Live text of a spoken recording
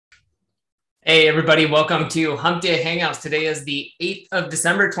Hey everybody, welcome to Hump Day Hangouts. Today is the 8th of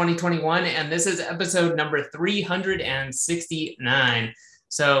December 2021, and this is episode number 369.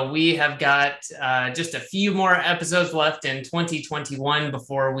 So we have got just a few more episodes left in 2021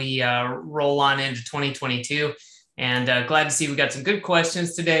 before we roll on into 2022. And glad to see we got some good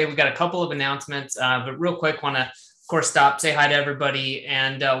questions today. We got a couple of announcements, but real quick, want to, of course, stop, say hi to everybody.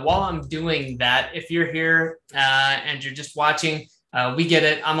 And while I'm doing that, if you're here and you're just watching, we get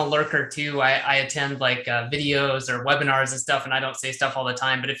it. I'm a lurker too. I attend like videos or webinars and stuff, and I don't say stuff all the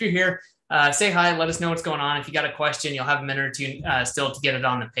time. But if you're here, say hi. Let us know what's going on. If you got a question, you'll have a minute or two still to get it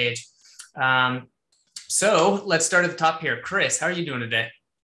on the page. So let's start at the top here. Chris, how are you doing today?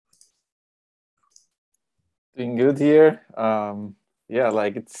 Doing good here. Yeah,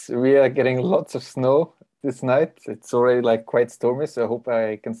 we are getting lots of snow this night. It's already like quite stormy, so I hope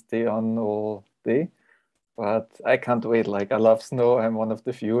I can stay on all day. But I can't wait. Like I love snow. I'm one of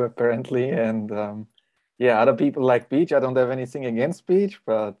the few apparently, and yeah, other people like beach. I don't have anything against beach,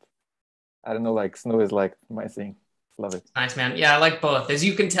 but I don't know. Like snow is like my thing. Love it. Nice, man. Yeah, I like both. As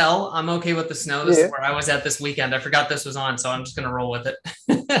you can tell, I'm okay with the snow. This is Yeah. where I was at this weekend. I forgot this was on, so I'm just gonna roll with it.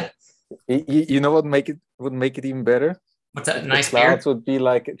 You know what make it would make it even better? What's that? If the Nice beer? clouds would be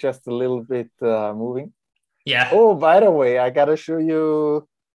like just a little bit moving. Yeah. Oh, by the way, I gotta show you.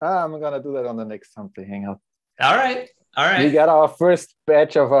 I'm gonna do that on the next Sunday hangout. All right. All We right. got our first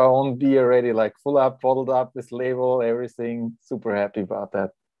batch of our own beer ready, like full up, bottled up, this label, everything. Super happy about that.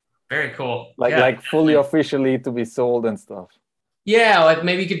 Very cool. Like Yeah, like fully definitely. officially to be sold and stuff. Yeah, like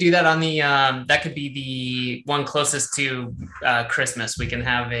maybe you could do that on the that could be the one closest to Christmas. We can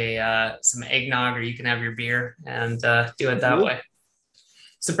have a some eggnog, or you can have your beer and do it that Deal. way.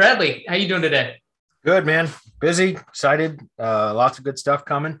 So Bradley, how you doing today? Good, man. Busy, excited. Lots of good stuff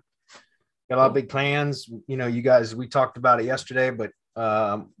coming. Got a lot of Cool. big plans. You know, you guys, we talked about it yesterday, but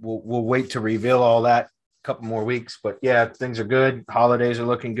we'll wait to reveal all that a couple more weeks. But yeah, things are good. Holidays are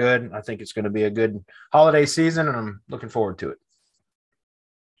looking good. I think it's going to be a good holiday season, and I'm looking forward to it.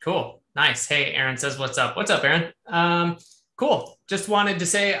 Cool. Nice. Hey, Aaron says, what's up? What's up, Aaron? Cool. Just wanted to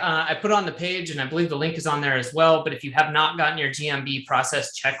say I put on the page, and I believe the link is on there as well. But if you have not gotten your GMB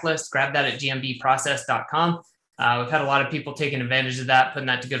process checklist, grab that at gmbprocess.com. We've had a lot of people taking advantage of that, putting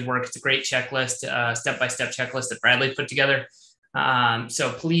that to good work. It's a great checklist, step-by-step checklist that Bradley put together.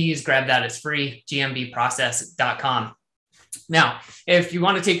 So please grab that. It's free, gmbprocess.com. Now, if you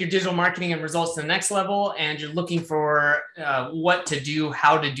want to take your digital marketing and results to the next level, and you're looking for what to do,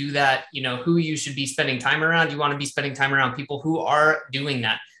 how to do that, who you should be spending time around, you want to be spending time around people who are doing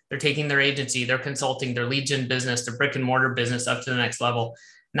that. They're taking their agency, their consulting, their lead gen business, their brick and mortar business up to the next level.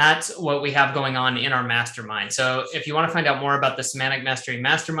 And that's what we have going on in our mastermind. So if you want to find out more about the Semantic Mastery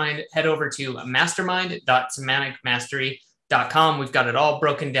Mastermind, head over to mastermind.semanticmastery.com. We've got it all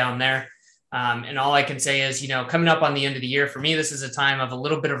broken down there. And all I can say is, coming up on the end of the year, for me, this is a time of a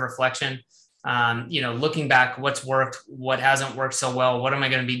little bit of reflection. Looking back, what's worked, what hasn't worked so well, what am I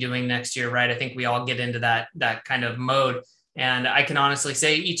going to be doing next year, right? I think we all get into that kind of mode. And I can honestly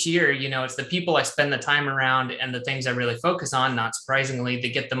say each year, it's the people I spend the time around and the things I really focus on, not surprisingly, to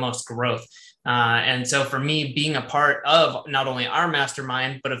get the most growth. And so for me, being a part of not only our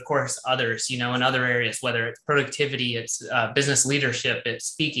mastermind, but of course others, in other areas, whether it's productivity, it's business leadership, it's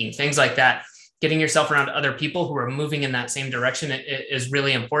speaking, things like that, getting yourself around other people who are moving in that same direction is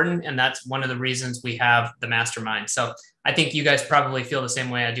really important. And that's one of the reasons we have the mastermind. So I think you guys probably feel the same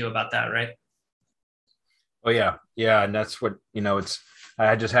way I do about that, right? Oh yeah, yeah, and that's what it's.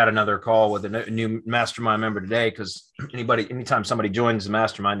 I just had another call with a new mastermind member today because anytime somebody joins the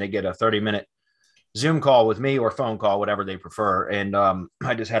mastermind, they get a 30-minute Zoom call with me or phone call, whatever they prefer. And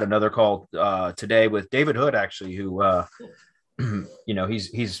I just had another call today with David Hood, actually, who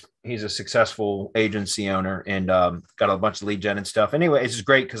he's a successful agency owner and got a bunch of lead gen and stuff. Anyway, it's just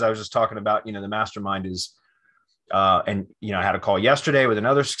great because I was just talking about the mastermind is. And I had a call yesterday with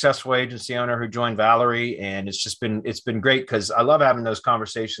another successful agency owner who joined Valerie, and it's been great because I love having those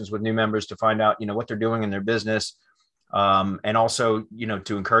conversations with new members to find out what they're doing in their business, and also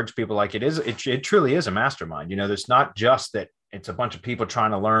to encourage people. Like it truly is a mastermind. There's not just that it's a bunch of people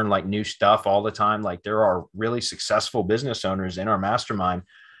trying to learn like new stuff all the time. Like there are really successful business owners in our mastermind,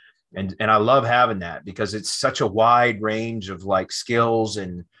 and I love having that because it's such a wide range of like skills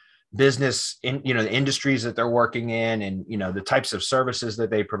and business in the industries that they're working in, and the types of services that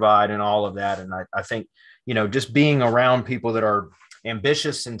they provide and all of that. And I think just being around people that are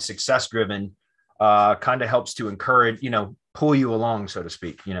ambitious and success driven kind of helps to encourage, pull you along, so to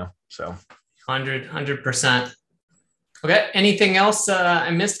speak. So 100%. Okay. Anything else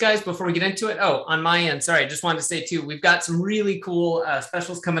I missed, guys, before we get into it? Oh, on my end, sorry, I just wanted to say too, we've got some really cool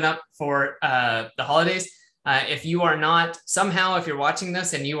specials coming up for the holidays. If you are not somehow, if you're watching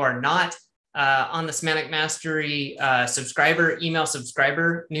this and you are not on the Semantic Mastery email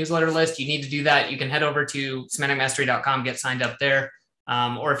subscriber newsletter list, you need to do that. You can head over to semanticmastery.com, get signed up there.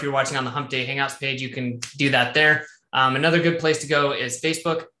 Or if you're watching on the Hump Day Hangouts page, you can do that there. Another good place to go is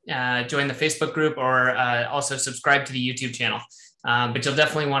Facebook. Join the Facebook group, or also subscribe to the YouTube channel. But you'll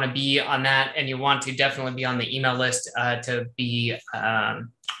definitely want to be on that, and you want to definitely be on the email list to be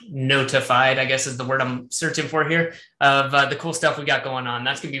notified, I guess is the word I'm searching for here, of the cool stuff we got going on.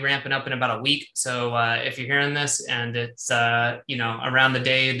 That's going to be ramping up in about a week. So if you're hearing this and it's around the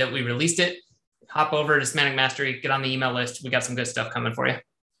day that we released it, hop over to Semantic Mastery, get on the email list. We got some good stuff coming for you.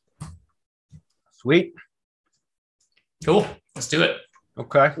 Sweet. Cool. Let's do it.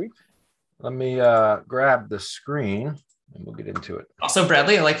 Okay. Let me grab the screen and we'll get into it. Also,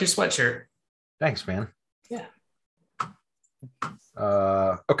 Bradley, I like your sweatshirt. Thanks, man. Yeah.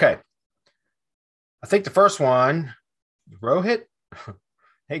 Okay. I think the first one, Rohit.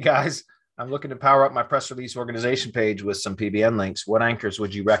 Hey, guys, I'm looking to power up my press release organization page with some PBN links. What anchors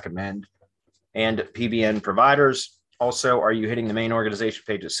would you recommend? And PBN providers. Also, are you hitting the main organization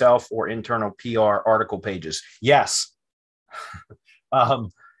page itself or internal PR article pages? Yes.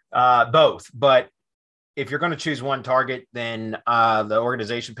 Both. But if you're going to choose one target, then the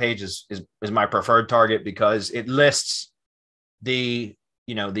organization page is my preferred target, because it lists the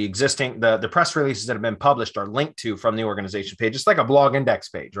existing, the press releases that have been published are linked to from the organization page. It's like a blog index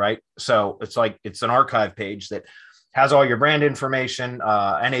page, right? So it's an archive page that has all your brand information,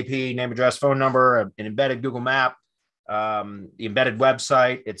 NAP, name, address, phone number, an embedded Google map, the embedded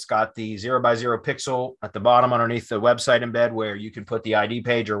website. It's got the 0x0 pixel at the bottom underneath the website embed, where you can put the ID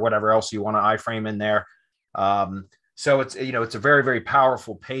page or whatever else you want to iframe in there. So it's a very, very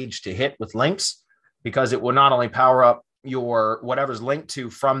powerful page to hit with links, because it will not only power up your whatever's linked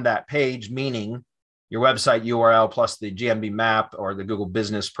to from that page, meaning your website URL plus the GMB map or the Google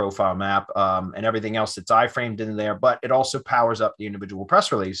Business Profile map, and everything else that's iframed in there, but it also powers up the individual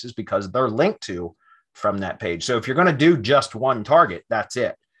press releases because they're linked to from that page. So if you're going to do just one target, that's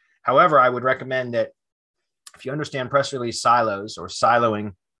it. However, I would recommend that if you understand press release silos or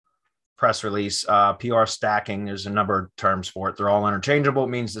siloing press release, PR stacking, there's a number of terms for it. They're all interchangeable. It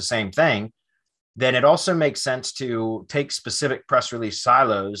means the same thing. Then it also makes sense to take specific press release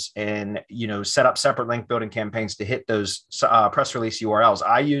silos and, set up separate link building campaigns to hit those press release URLs.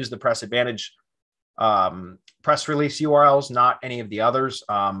 I use the Press Advantage press release URLs, not any of the others.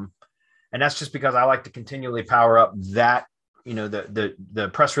 And that's just because I like to continually power up that, the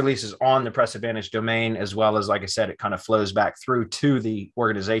press releases on the Press Advantage domain, as well as, like I said, it kind of flows back through to the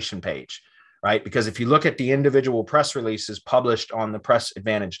organization page, right? Because if you look at the individual press releases published on the Press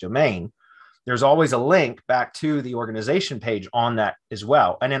Advantage domain, there's always a link back to the organization page on that as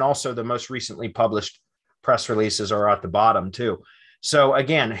well. And then also the most recently published press releases are at the bottom too. So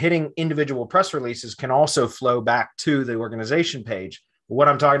again, hitting individual press releases can also flow back to the organization page. What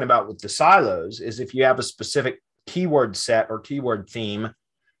I'm talking about with the silos is if you have a specific keyword set or keyword theme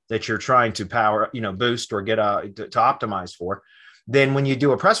that you're trying to power, boost or get to optimize for, then when you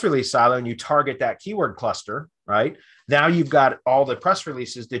do a press release silo and you target that keyword cluster, right? Now you've got all the press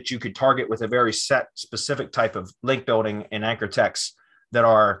releases that you could target with a very set specific type of link building and anchor text that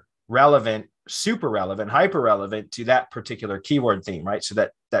are relevant, super relevant, hyper relevant to that particular keyword theme, right? So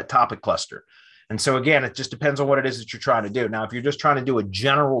that topic cluster. And so again, it just depends on what it is that you're trying to do. Now, if you're just trying to do a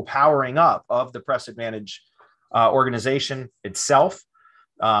general powering up of the Press Advantage organization itself,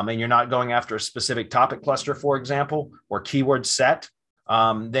 and you're not going after a specific topic cluster, for example, or keyword set,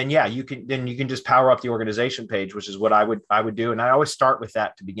 then yeah, you can just power up the organization page, which is what I would do. And I always start with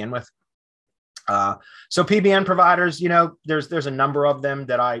that to begin with. So PBN providers, there's a number of them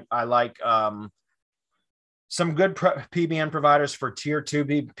that I like. Some good PBN providers for tier 2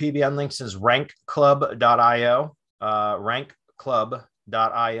 PBN links is rankclub.io,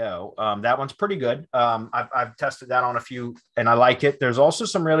 rankclub.io. That one's pretty good. I've tested that on a few and I like it. There's also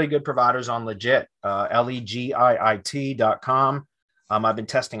some really good providers on Legit, legiit.com. I've been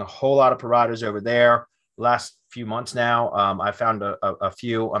testing a whole lot of providers over there last few months now. I found a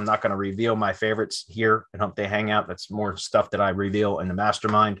few. I'm not going to reveal my favorites here at Hump Day Hangout. That's more stuff that I reveal in the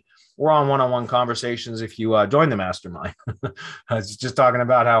mastermind. We're on one-on-one conversations if you join the mastermind. I was just talking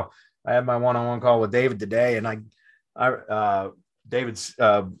about how I had my one-on-one call with David today, and David's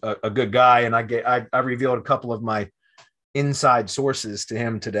a good guy, and I revealed a couple of my inside sources to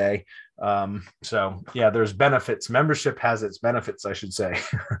him today So yeah, there's benefits. Membership has its benefits, I should say.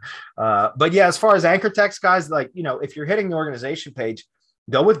 But yeah, as far as anchor text, guys, like, if you're hitting the organization page,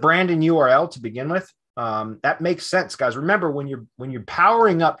 go with brand and URL to begin with. That makes sense, guys. Remember, when you're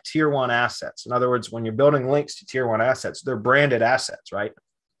powering up tier one assets, in other words, when you're building links to tier one assets, they're branded assets, right?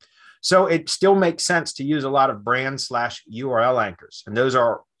 So it still makes sense to use a lot of brand/URL anchors, and those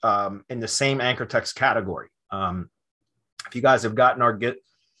are in the same anchor text category. If you guys have gotten our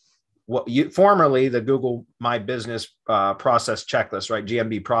formerly the Google My Business process checklist, right?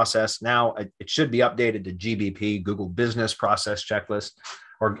 GMB process. Now it should be updated to GBP, Google Business Process Checklist,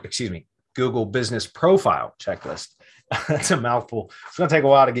 or excuse me, Google Business Profile Checklist. That's a mouthful. It's going to take a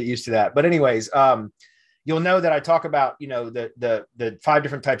while to get used to that. But anyways, you'll know that I talk about, the 5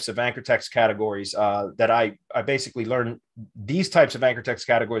 different types of anchor text categories that I basically learned these types of anchor text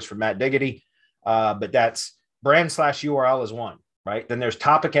categories from Matt Diggity. But that's brand/URL is one, right? Then there's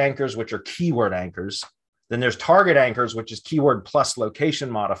topic anchors, which are keyword anchors. Then there's target anchors, which is keyword plus location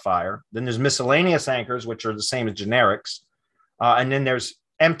modifier. Then there's miscellaneous anchors, which are the same as generics. And then there's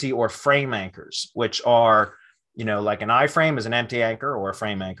empty or frame anchors, which are, like an iframe is an empty anchor or a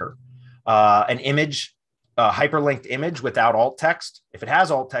frame anchor. An image, a hyperlinked image without alt text. If it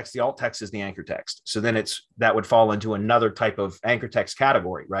has alt text, the alt text is the anchor text. So then that would fall into another type of anchor text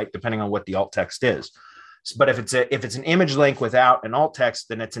category, right? Depending on what the alt text is. But if it's an image link without an alt text,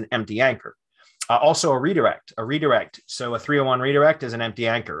 then it's an empty anchor. Also a redirect. So a 301 redirect is an empty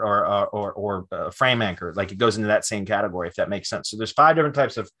anchor or a frame anchor. Like, it goes into that same category, if that makes sense. So there's 5 different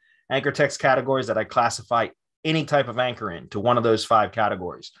types of anchor text categories that I classify any type of anchor into one of those 5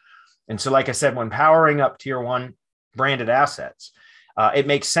 categories. And so, like I said, when powering up tier 1 branded assets, it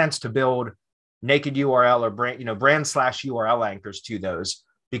makes sense to build naked URL or brand/URL anchors to those,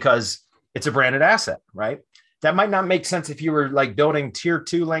 because it's a branded asset, right? That might not make sense if you were like building tier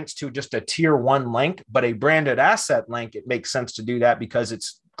 2 links to just a tier 1 link, but a branded asset link, it makes sense to do that because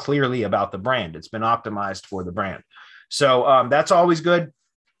it's clearly about the brand. It's been optimized for the brand. So that's always good.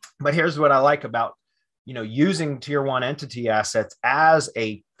 But here's what I like about, using tier 1 entity assets as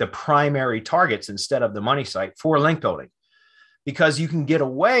the primary targets instead of the money site for link building, because you can get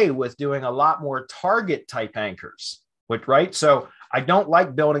away with doing a lot more target type anchors, right? So I don't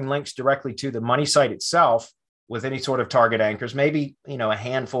like building links directly to the money site itself with any sort of target anchors, maybe, a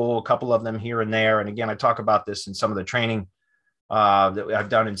handful, a couple of them here and there. And again, I talk about this in some of the training that I've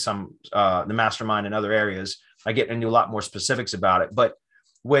done in some, the mastermind and other areas. I get into a lot more specifics about it, but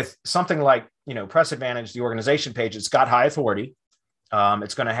with something like, Press Advantage, the organization page, it's got high authority.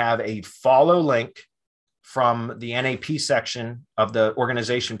 It's going to have a follow link from the NAP section of the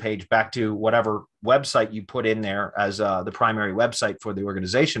organization page back to whatever website you put in there as the primary website for the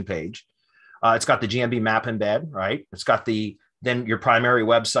organization page. It's got the GMB map embed, right? It's got then your primary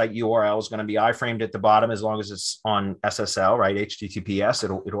website URL is going to be iframed at the bottom, as long as it's on SSL, right? HTTPS,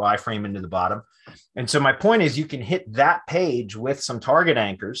 it'll iframe into the bottom. And so my point is, you can hit that page with some target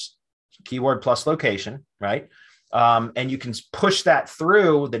anchors, keyword plus location, right? And you can push that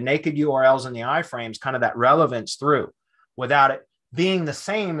through the naked URLs and the iframes, kind of that relevance through, without it being the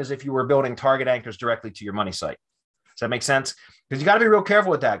same as if you were building target anchors directly to your money site. Does that make sense? Because you got to be real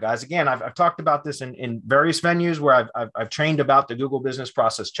careful with that, guys. Again, I've talked about this in various venues where I've trained about the Google Business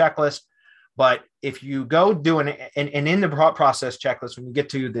Process Checklist. But if you go and in the process checklist, when you get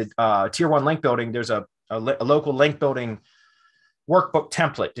to the tier 1 link building, there's a local link building workbook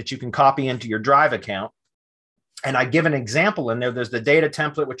template that you can copy into your Drive account. And I give an example in there. There's the data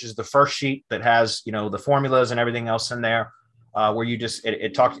template, which is the first sheet that has, the formulas and everything else in there, where you just,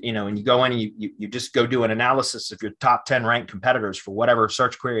 it talks, and you go in and you just go do an analysis of your top 10 ranked competitors for whatever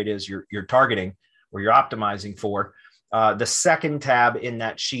search query it is you're targeting or you're optimizing for. The second tab in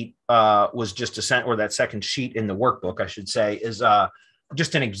that sheet was just that second sheet in the workbook, I should say, is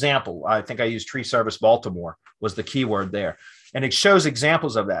just an example. I think I used Tree Service Baltimore was the keyword there. And it shows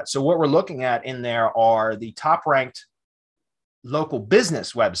examples of that. So what we're looking at in there are the top ranked local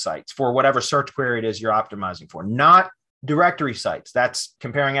business websites for whatever search query it is you're optimizing for, not directory sites. That's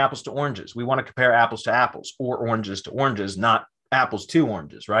comparing apples to oranges. We want to compare apples to apples or oranges to oranges, not apples to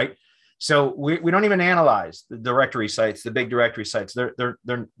oranges, right? So we don't even analyze the directory sites, the big directory sites. They're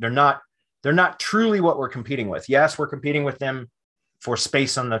not truly what we're competing with. Yes, we're competing with them for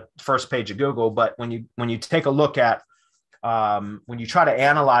space on the first page of Google, but when you take a look at when you try to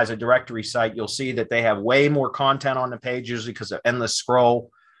analyze a directory site, you'll see that they have way more content on the page, usually because of endless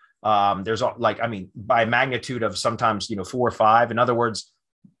scroll. There's by magnitude of sometimes, 4 or 5. In other words,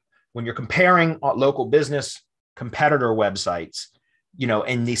 when you're comparing local business competitor websites,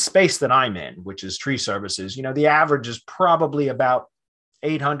 in the space that I'm in, which is tree services, the average is probably about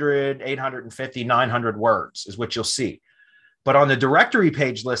 800, 850, 900 words is what you'll see. But on the directory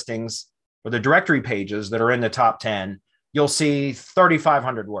page listings or the directory pages that are in the top 10, you'll see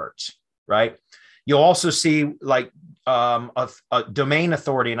 3,500 words, right? You'll also see like a domain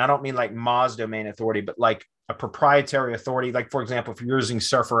authority. And I don't mean like Moz domain authority, but like a proprietary authority. Like, for example, if you're using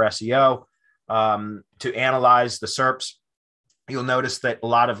Surfer SEO to analyze the SERPs, you'll notice that a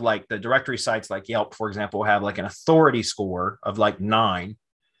lot of like the directory sites like Yelp, for example, will have like an authority score of like 9.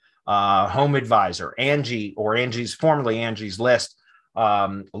 Home Advisor, Angie, or formerly Angie's List,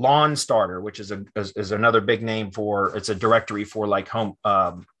 Lawn Starter, which is another big name for, it's a directory for like home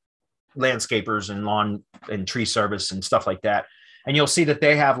landscapers and lawn and tree service and stuff like that. And you'll see that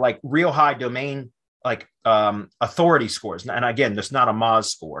they have like real high domain like authority scores. And again, there's not a Moz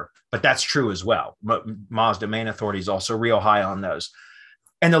score, but that's true as well. Moz domain authority is also real high on those.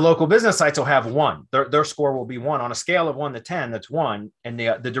 And the local business sites will have 1. Their score will be 1 on a scale of 1 to 10. That's 1. And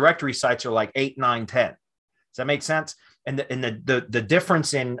the directory sites are like 8, 9, 10. Does that make sense? And the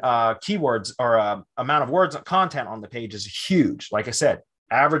difference in keywords or amount of words content on the page is huge. Like I said,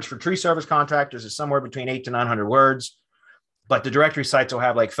 average for tree service contractors is somewhere between 8 to 900 words, but the directory sites will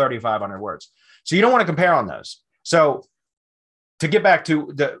have like 3,500 words. So you don't want to compare on those. So to get back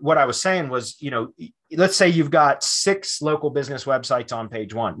to what I was saying was, let's say you've got 6 local business websites on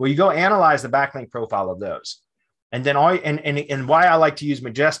page 1. Well, you go analyze the backlink profile of those. And then and why I like to use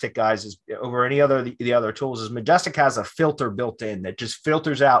Majestic, guys, is over any other the other tools, is Majestic has a filter built in that just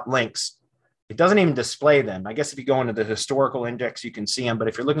filters out links. It doesn't even display them. I guess if you go into the historical index, you can see them. But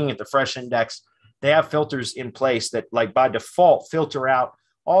if you're looking at the fresh index, they have filters in place that like by default filter out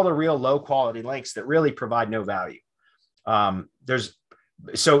all the real low quality links that really provide no value.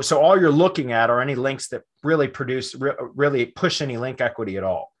 So all you're looking at are any links that really really push any link equity at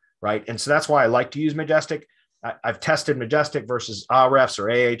all, right? And so that's why I like to use Majestic. I've tested Majestic versus Ahrefs or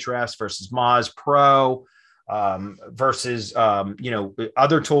Ahrefs versus Moz Pro versus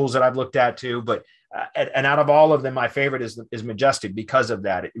other tools that I've looked at too. But and out of all of them, my favorite is Majestic because of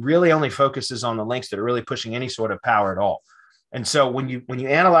that. It really only focuses on the links that are really pushing any sort of power at all. And so when you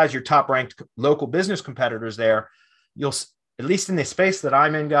analyze your top ranked local business competitors there, you'll, at least in the space that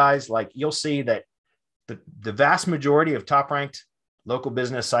I'm in, guys, like you'll see that the vast majority of top ranked local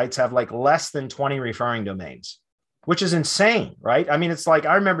business sites have like less than 20 referring domains, which is insane, right? I mean, it's like,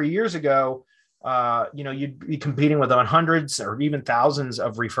 I remember years ago, you'd be competing with hundreds or even thousands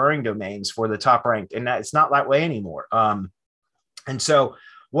of referring domains for the top ranked, and it's not that way anymore. And so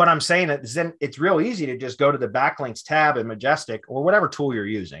what I'm saying is then it's real easy to just go to the backlinks tab in Majestic or whatever tool you're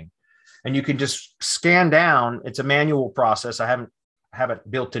using. And you can just scan down. It's a manual process. I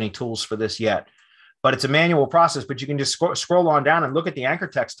haven't built any tools for this yet, but it's a manual process, but you can just scroll on down and look at the anchor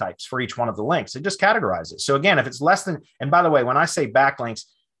text types for each one of the links and just categorize it. So again, if it's less than, and by the way, when I say backlinks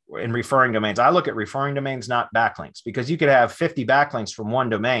in referring domains, I look at referring domains, not backlinks, because you could have 50 backlinks from one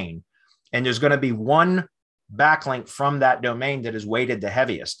domain and there's going to be one backlink from that domain that is weighted the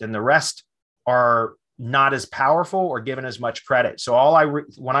heaviest, and the rest are not as powerful or given as much credit. So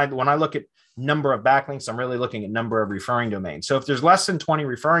when I look at number of backlinks, I'm really looking at number of referring domains. So if there's less than 20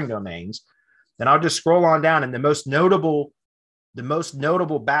 referring domains, then I'll just scroll on down, and the most notable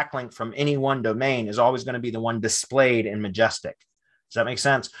backlink from any one domain is always going to be the one displayed in Majestic. Does that make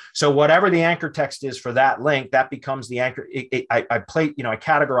sense? So whatever the anchor text is for that link, that becomes the anchor. I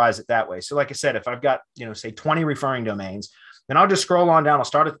categorize it that way. So like I said, if I've got, say 20 referring domains, then I'll just scroll on down. I'll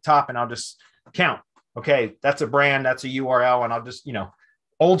start at the top and I'll just count. Okay, that's a brand, that's a URL. And I'll just,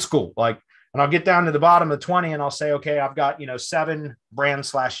 old school, and I'll get down to the bottom of 20 and I'll say, okay, I've got, 7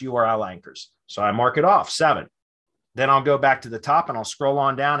 brand/URL anchors. So I mark it off, 7. Then I'll go back to the top and I'll scroll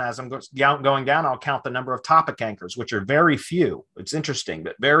on down. As I'm going down, I'll count the number of topic anchors, which are very few. It's interesting,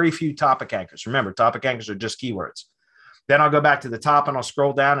 but very few topic anchors. Remember, topic anchors are just keywords. Then I'll go back to the top and I'll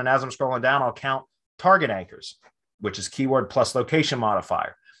scroll down. And as I'm scrolling down, I'll count target anchors, which is keyword plus location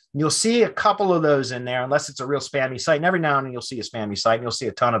modifier. And you'll see a couple of those in there, unless it's a real spammy site. And every now and then you'll see a spammy site, and you'll see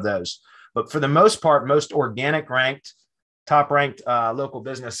a ton of those. But for the most part, most organic ranked, top ranked local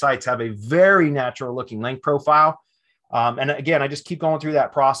business sites have a very natural looking link profile. And again, I just keep going through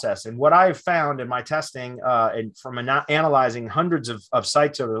that process. And what I've found in my testing and from analyzing hundreds of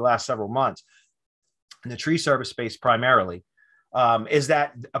sites over the last several months in the tree service space primarily, is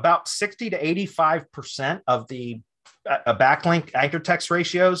that about 60 to 85% of the backlink anchor text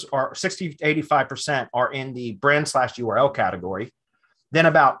ratios, or 60 to 85% are in the brand/URL category. Then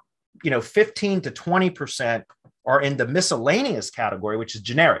about 15 to 20% are in the miscellaneous category, which is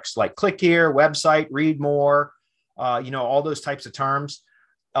generics like click here, website, read more, all those types of terms.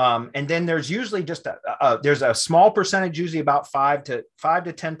 And then there's usually just there's a small percentage, usually about 5 to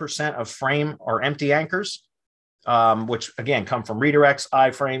 10% of frame or empty anchors, which again come from redirects,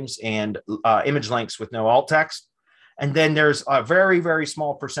 iframes, and image links with no alt text. And then there's a very, very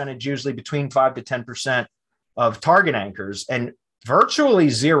small percentage, usually between 5 to 10% of target anchors, and virtually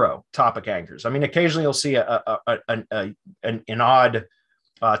zero topic anchors. I mean, occasionally you'll see an odd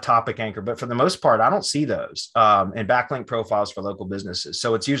topic anchor, but for the most part, I don't see those in backlink profiles for local businesses.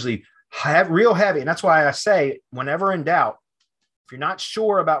 So it's usually real heavy. And that's why I say, whenever in doubt, if you're not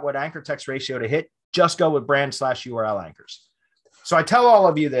sure about what anchor text ratio to hit, just go with brand/URL anchors. So I tell all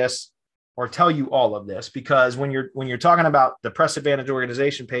of you this, or tell you all of this, because when you're talking about the Press Advantage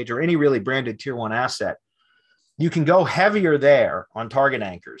organization page or any really branded tier 1 asset, you can go heavier there on target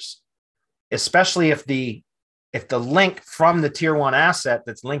anchors, especially if the link from the tier 1 asset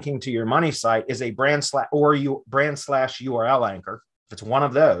that's linking to your money site is a brand/URL anchor, if it's one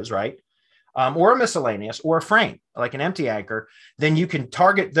of those, right? Or a miscellaneous or a frame, like an empty anchor, then you can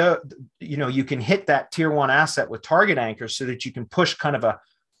target you can hit that tier 1 asset with target anchors so that you can push kind of a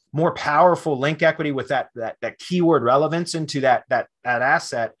more powerful link equity with that keyword relevance into that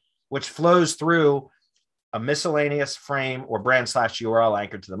asset, which flows through a miscellaneous, frame, or brand/URL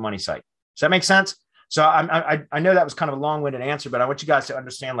anchor to the money site. Does that make sense? So I know that was kind of a long-winded answer, but I want you guys to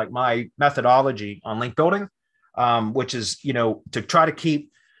understand like my methodology on link building, which is, to try to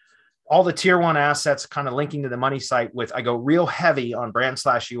keep all the tier 1 assets kind of linking to the money site I go real heavy on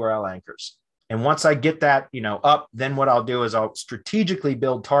brand/URL anchors. And once I get that, up, then what I'll do is I'll strategically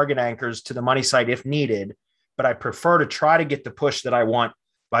build target anchors to the money site if needed, but I prefer to try to get the push that I want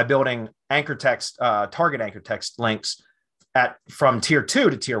by building anchor text, target anchor text links from tier 2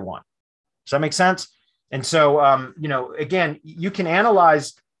 to tier 1. Does that make sense? And so, again, you can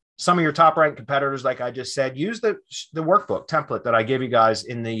analyze some of your top ranked competitors. Like I just said, use the workbook template that I gave you guys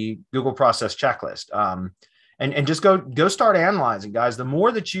in the Google process checklist. And just go start analyzing, guys. The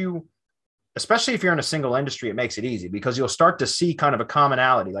more that you, especially if you're in a single industry, it makes it easy because you'll start to see kind of a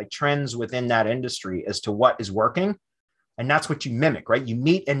commonality, like trends within that industry as to what is working. And that's what you mimic, right? You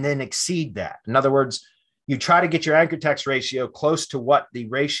meet and then exceed that. In other words, you try to get your anchor text ratio close to what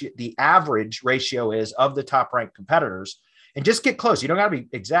the average ratio is of the top ranked competitors, and just get close. You don't got to be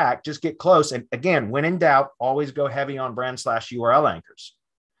exact, just get close. And again, when in doubt, always go heavy on brand/URL anchors.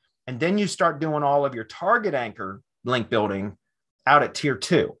 And then you start doing all of your target anchor link building out at tier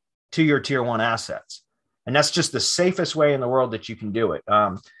 2 to your tier 1 assets. And that's just the safest way in the world that you can do it.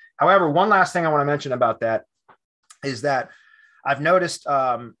 However, one last thing I want to mention about that is that I've noticed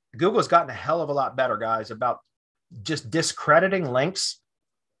Google has gotten a hell of a lot better, guys, about just discrediting links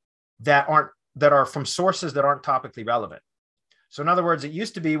that are from sources that aren't topically relevant. So in other words, it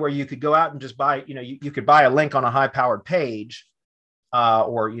used to be where you could go out and just buy, you could buy a link on a high powered page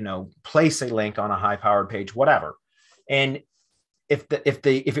or, place a link on a high powered page, whatever. And if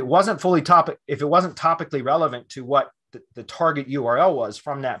it wasn't topically relevant to what the target URL was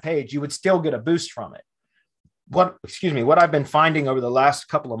from that page, you would still get a boost from it. What I've been finding over the last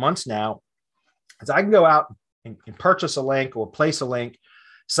couple of months now is I can go out and purchase a link or place a link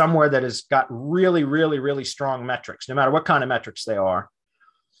somewhere that has got really, really, really strong metrics, no matter what kind of metrics they are.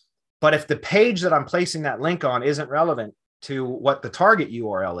 But if the page that I'm placing that link on isn't relevant to what the target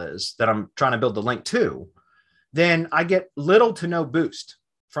URL is that I'm trying to build the link to, then I get little to no boost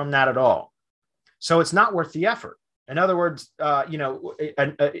from that at all. So it's not worth the effort. In other words,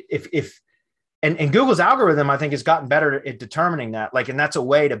 And Google's algorithm, I think, has gotten better at determining that. And that's a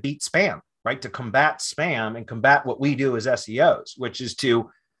way to beat spam, right? To combat spam and combat what we do as SEOs, which is to,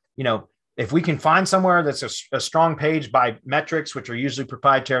 if we can find somewhere that's a strong page by metrics, which are usually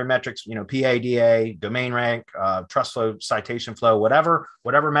proprietary metrics, PADA, domain rank, trust flow, citation flow, whatever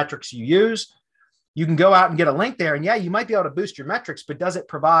metrics you use, you can go out and get a link there. And yeah, you might be able to boost your metrics, but does it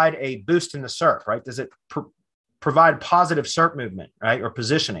provide a boost in the SERP, right? Does it provide positive SERP movement, right? Or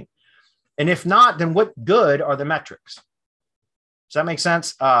positioning? And if not, then what good are the metrics? Does that make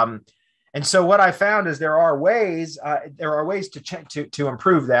sense? And so what I found is there are ways to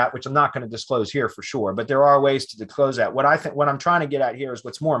improve that, which I'm not going to disclose here for sure, but there are ways to disclose that. What I'm trying to get at here is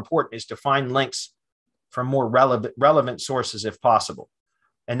what's more important is to find links from more relevant sources if possible.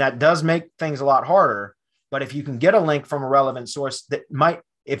 And that does make things a lot harder. But if you can get a link from a relevant source that might,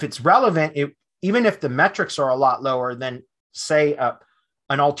 if it's relevant, even if the metrics are a lot lower than say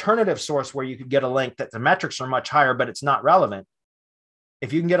an alternative source where you could get a link that the metrics are much higher, but it's not relevant.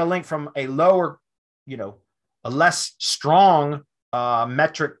 If you can get a link from a lower, a less strong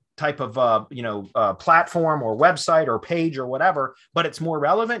metric type of, platform or website or page or whatever, but it's more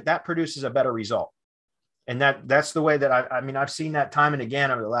relevant, that produces a better result. And that's the way that I mean, I've seen that time and again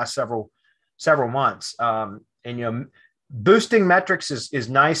over the last several months. And boosting metrics is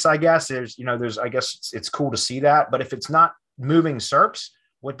nice, I guess. I guess it's cool to see that, but if it's not moving SERPs,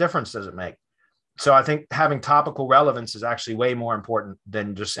 what difference does it make? So I think having topical relevance is actually way more important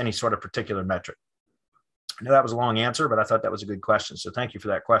than just any sort of particular metric. I know that was a long answer, but I thought that was a good question. So thank you for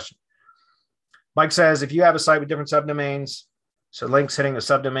that question. Mike says, if you have a site with different subdomains, so links hitting a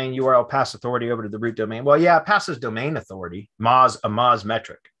subdomain URL pass authority over to the root domain. Well, yeah, it passes domain authority, a MOZ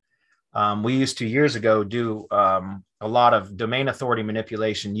metric. We used to years ago do a lot of domain authority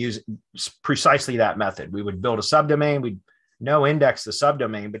manipulation using precisely that method. We would build a subdomain, we'd no index the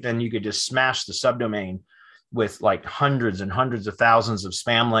subdomain, but then you could just smash the subdomain with like hundreds and hundreds of thousands of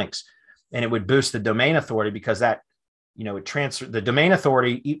spam links, and it would boost the domain authority because that, it transferred the domain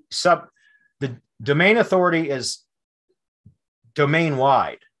authority. The domain authority is domain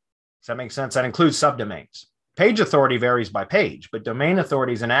wide. Does that make sense? That includes subdomains. Page authority varies by page, but domain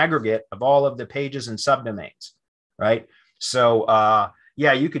authority is an aggregate of all of the pages and subdomains, right? So,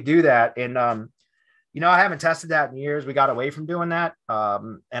 yeah, you could do that. And, I haven't tested that in years. We got away from doing that.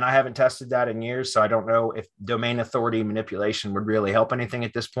 And I haven't tested that in years. So I don't know if domain authority manipulation would really help anything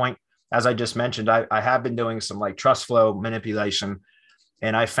at this point. As I just mentioned, I have been doing some like trust flow manipulation,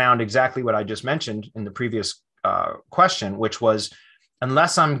 and I found exactly what I just mentioned in the previous question, which was,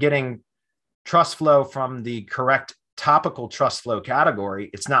 unless I'm getting trust flow from the correct topical trust flow category,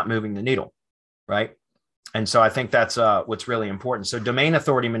 it's not moving the needle, right? And so I think that's what's really important. So domain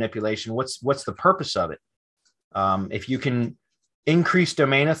authority manipulation, what's the purpose of it? If you can increase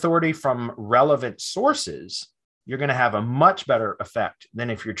domain authority from relevant sources, you're going to have a much better effect than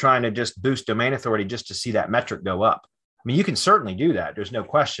if you're trying to just boost domain authority just to see that metric go up. I mean, you can certainly do that. There's no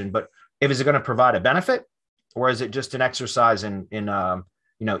question. But is it going to provide a benefit, or is it just an exercise in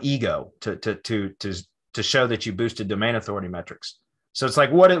ego to show that you boosted domain authority metrics? So it's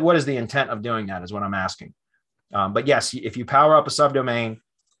like, what is the intent of doing that is what I'm asking. But yes, if you power up a subdomain,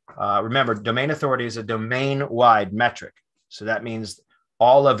 remember, domain authority is a domain-wide metric. So that means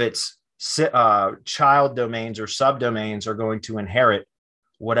all of its child domains or subdomains are going to inherit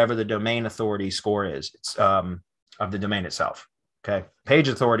whatever the domain authority score is. It's of the domain itself. Okay. Page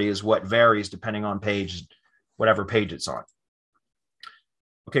authority is what varies depending on page, whatever page it's on.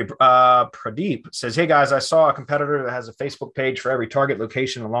 Okay. Pradeep says, hey guys, I saw a competitor that has a Facebook page for every target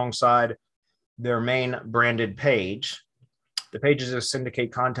location alongside their main branded page. The pages that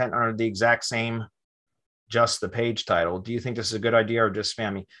syndicate content are the exact same, just the page title. Do you think this is a good idea or just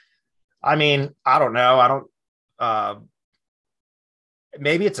spammy? I mean, I don't know.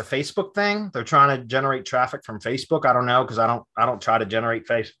 Maybe it's a Facebook thing. They're trying to generate traffic from Facebook. I don't know, because I don't try to generate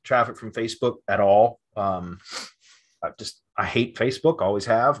traffic from Facebook at all. I hate Facebook, always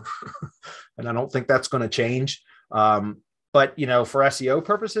have, and I don't think that's going to change. But for SEO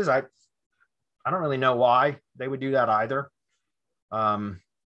purposes, I don't really know why they would do that either.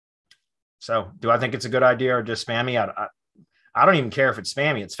 So do I think it's a good idea or just spammy? I don't even care if it's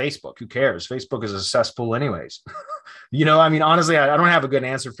spammy. It's Facebook. Who cares? Facebook is a cesspool anyways. I mean, honestly, I don't have a good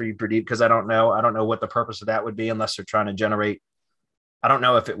answer for you, Pradeep, because I don't know. I don't know what the purpose of that would be unless they're trying to generate. I don't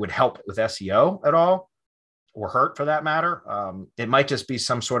know if it would help with SEO at all or hurt for that matter. It might just be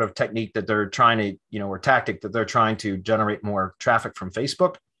some sort of technique that they're trying to, or tactic that they're trying to generate more traffic from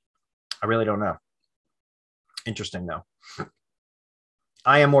Facebook. I really don't know. Interesting though.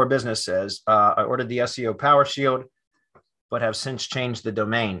 I Am More Business says, I ordered the SEO Power Shield, but have since changed the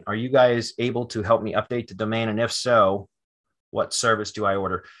domain. Are you guys able to help me update the domain? And if so, what service do I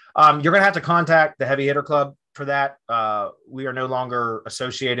order? You're going to have to contact the Heavy Hitter Club for that. We are no longer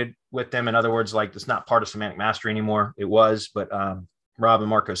associated with them. In other words, like, it's not part of Semantic Mastery anymore. It was, but Rob and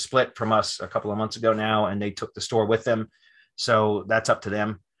Marco split from us a couple of months ago now, and they took the store with them. So that's up to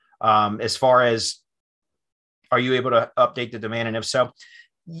them. As far as, are you able to update the domain? And if so,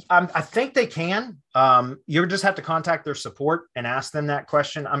 I think they can. You just have to contact their support and ask them that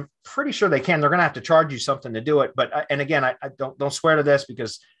question. I'm pretty sure they can. They're going to have to charge you something to do it. But and again, I don't swear to this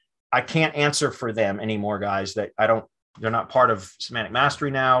because I can't answer for them anymore, guys. They're not part of Semantic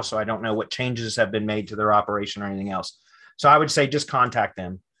Mastery now, so I don't know what changes have been made to their operation or anything else. So I would say just contact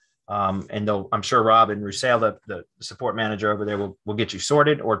them, and I'm sure Rob and Rusail, the support manager over there, will get you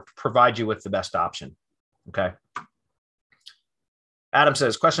sorted or provide you with the best option. Okay. Adam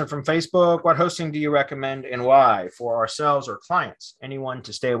says, question from Facebook. What hosting do you recommend and why for ourselves or clients? Anyone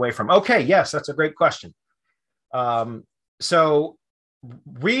to stay away from? Okay. Yes, that's a great question. So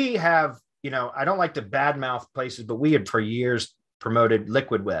we have, I don't like to badmouth places, but we had for years promoted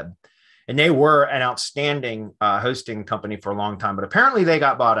Liquid Web, and they were an outstanding hosting company for a long time, but apparently they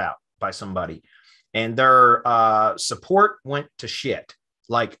got bought out by somebody. and their support went to shit.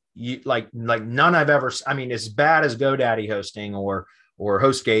 Like none I've ever. I mean, as bad as GoDaddy hosting or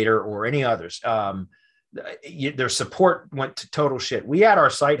HostGator or any others. Their support went to total shit. We had our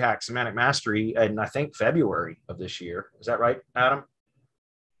site hack semantic mastery in, I think, February of this year. Is that right, Adam?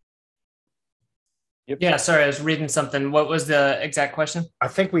 Yep. Yeah, sorry, I was reading something. What was the exact question? I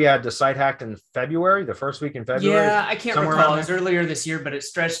think we had the site hacked in February, the first week in February. Yeah, I can't recall. It was earlier this year, but it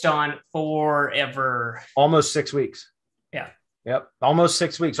stretched on forever. Almost 6 weeks. Yeah. Yep. Almost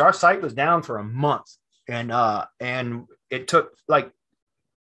 6 weeks. Our site was down for a month. And it took like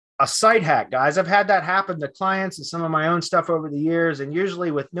a site hack, guys. I've had that happen to clients and some of my own stuff over the years, and usually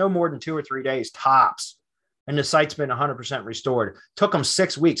with no more than 2 or 3 days tops. And the site's been 100% restored. Took them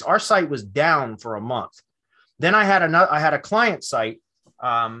 6 weeks. Our site was down for a month. Then I had a client site,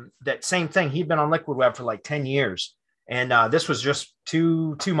 that same thing. He'd been on Liquid Web for like 10 years. And this was just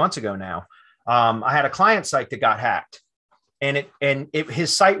two months ago now. I had a client site that got hacked, and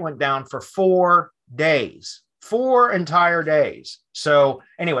his site went down for 4 days. 4 entire days. So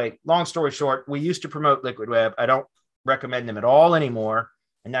anyway, long story short, we used to promote Liquid Web. I don't recommend them at all anymore.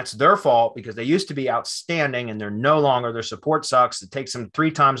 And that's their fault, because they used to be outstanding and they're no longer. Their support sucks. It takes them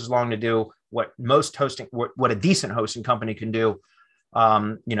 3 times as long to do what a decent hosting company can do.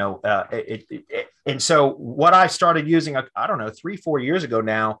 And so what I started using, I don't know, 3-4 years ago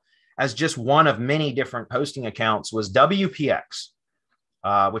now, as just one of many different hosting accounts, was WPX.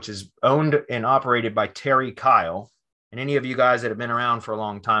 Which is owned and operated by Terry Kyle. And any of you guys that have been around for a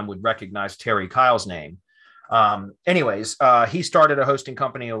long time would recognize Terry Kyle's name. He started a hosting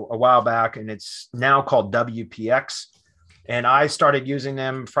company a while back, and it's now called WPX. And I started using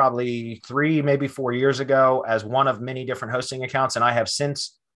them probably 3, maybe 4 years ago as one of many different hosting accounts. And I have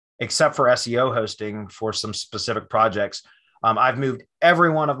since, except for SEO hosting for some specific projects, I've moved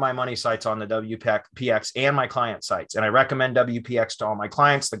every one of my money sites on the WPX and my client sites. And I recommend WPX to all my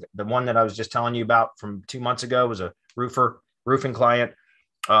clients. The one that I was just telling you about from 2 months ago was a roofing client.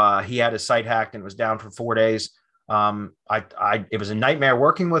 He had his site hacked and was down for 4 days. It was a nightmare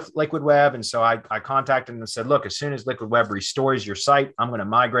working with Liquid Web. And so I contacted him and said, look, as soon as Liquid Web restores your site, I'm going to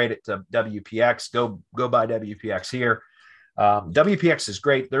migrate it to WPX. Go buy WPX here. WPX is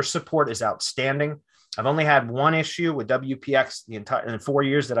great. Their support is outstanding. I've only had one issue with WPX in 4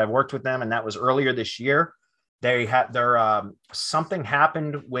 years that I've worked with them, and that was earlier this year. They had something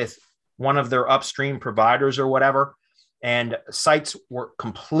happened with one of their upstream providers or whatever, and sites were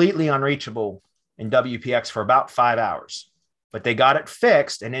completely unreachable in WPX for about 5 hours. But they got it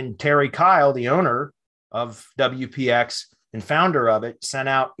fixed, and then Terry Kyle, the owner of WPX and founder of it, sent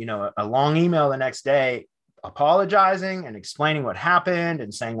out a long email the next day apologizing and explaining what happened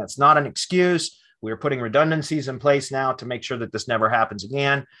and saying that's not an excuse. We're putting redundancies in place now to make sure that this never happens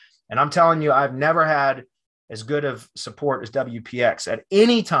again. And I'm telling you, I've never had as good of support as WPX at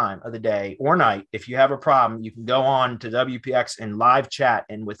any time of the day or night. If you have a problem, you can go on to WPX and live chat.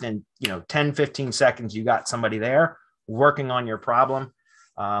 And within 10, 15 seconds, you got somebody there working on your problem.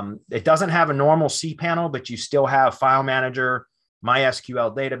 It doesn't have a normal cPanel, but you still have file manager,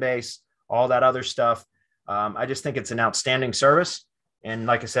 MySQL database, all that other stuff. I just think it's an outstanding service. And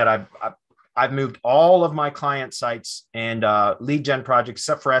like I said, I've moved all of my client sites and lead gen projects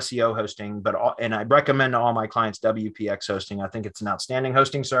except for SEO hosting, and I recommend to all my clients WPX hosting. I think it's an outstanding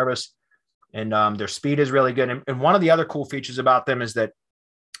hosting service, and their speed is really good. And one of the other cool features about them is that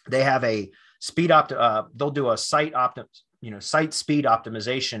they have a they'll do a site speed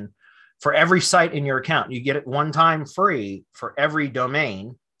optimization for every site in your account. You get it one time free for every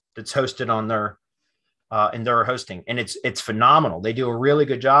domain that's hosted on their in their hosting. And it's phenomenal. They do a really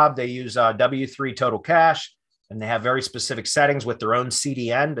good job. They use W3 total cache, and they have very specific settings with their own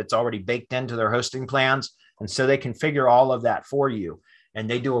CDN that's already baked into their hosting plans. And so they configure all of that for you. And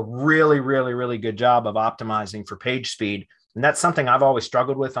they do a really, really, really good job of optimizing for page speed. And that's something I've always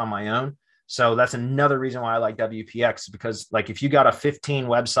struggled with on my own. So that's another reason why I like WPX, because like if you got a 15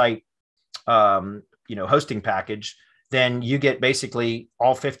 website, hosting package, then you get basically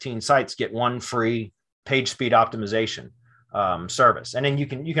all 15 sites get one free page speed optimization service. And then you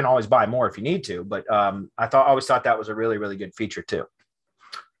can always buy more if you need to, but I always thought that was a really, really good feature too.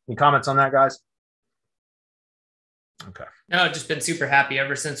 Any comments on that, guys? Okay. No, just been super happy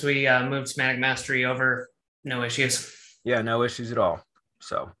ever since we moved Semantic Mastery over. No issues. Yeah, no issues at all.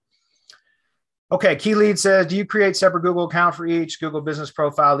 So, okay. Key Lead says, do you create separate Google account for each Google business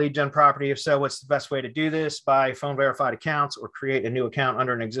profile lead gen property? If so, what's the best way to do this? By phone verified accounts or create a new account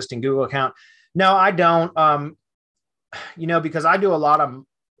under an existing Google account? No, I don't. Because I do a lot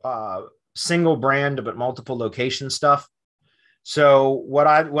of single brand but multiple location stuff. So what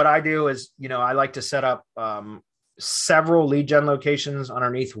I do is, I like to set up several lead gen locations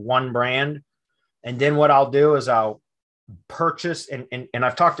underneath one brand. And then what I'll do is I'll purchase, and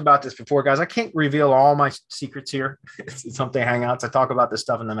I've talked about this before, guys. I can't reveal all my secrets here. It's something Hangouts. I talk about this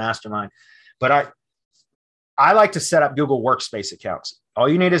stuff in the mastermind, but I like to set up Google Workspace accounts. All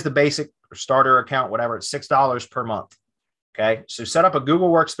you need is the basic starter account, whatever. It's $6 per month. Okay. So set up a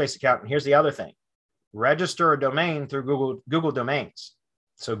Google Workspace account. And here's the other thing. Register a domain through Google Domains.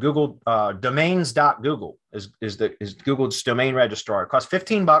 So Google domains.google is Google's domain registrar. It costs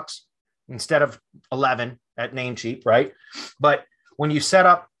 $15 instead of 11 at Namecheap, right? But when you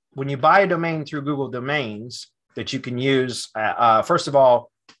buy a domain through Google Domains that you can use, first of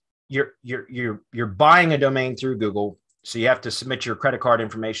all, you're buying a domain through Google, so you have to submit your credit card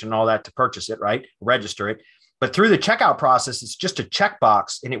information and all that to purchase it, right? Register it. But through the checkout process, it's just a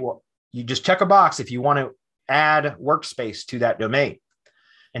checkbox, and you just check a box if you want to add Workspace to that domain.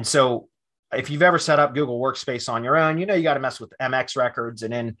 And so if you've ever set up Google Workspace on your own, you got to mess with MX records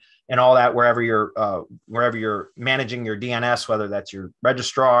and all that, wherever you're managing your DNS, whether that's your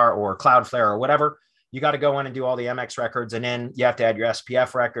registrar or Cloudflare or whatever, you got to go in and do all the MX records. And then you have to add your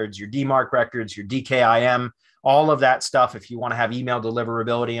SPF records, your DMARC records, your DKIM, all of that stuff. If you want to have email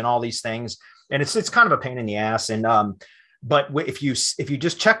deliverability and all these things, and it's kind of a pain in the ass. And, but if you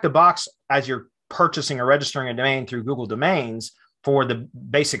just check the box as you're purchasing or registering a domain through Google Domains for the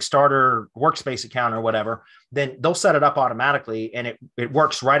basic starter Workspace account or whatever, then they'll set it up automatically, and it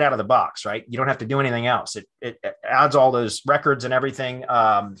works right out of the box, right? You don't have to do anything else. It adds all those records and everything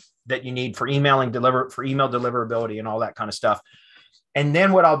that you need for email deliverability and all that kind of stuff. And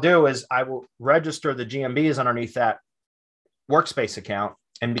then what I'll do is I will register the GMBs underneath that Workspace account.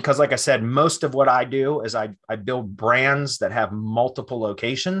 And because, like I said, most of what I do is I build brands that have multiple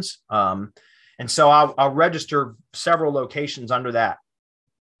locations. And so I'll register several locations under that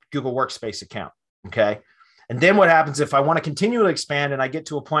Google Workspace account. Okay. And then what happens if I want to continue to expand and I get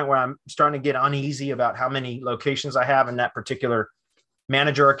to a point where I'm starting to get uneasy about how many locations I have in that particular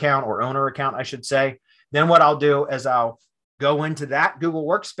manager account or owner account, I should say, then what I'll do is I'll go into that Google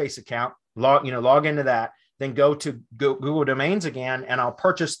Workspace account, log into that, then go to Google Domains again, and I'll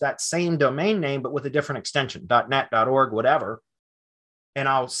purchase that same domain name, but with a different extension, .net, .org, whatever. And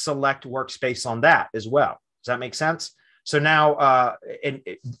I'll select Workspace on that as well. Does that make sense? So now,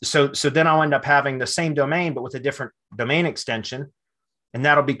 so then I'll end up having the same domain, but with a different domain extension. And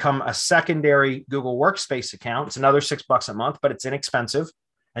that'll become a secondary Google Workspace account. It's another $6 a month, but it's inexpensive.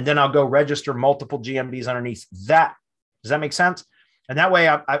 And then I'll go register multiple GMBs underneath that. Does that make sense? And that way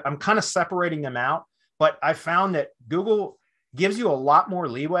I'm kind of separating them out. But I found that Google gives you a lot more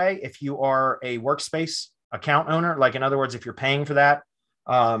leeway if you are a Workspace account owner. Like, in other words, if you're paying for that.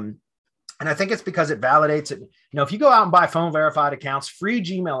 And I think it's because it validates it. If you go out and buy phone verified accounts, free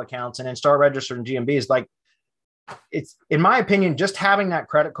Gmail accounts, and then start registering GMBs, like, it's, in my opinion, just having that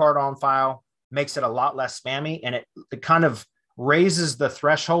credit card on file makes it a lot less spammy, and it kind of raises the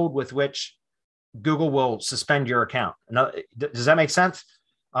threshold with which Google will suspend your account. Does that make sense?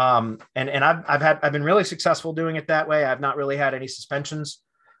 And I've been really successful doing it that way. I've not really had any suspensions.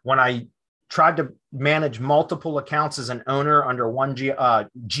 When I tried to manage multiple accounts as an owner under one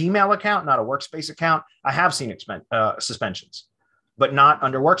Gmail account, not a Workspace account, I have seen suspensions, but not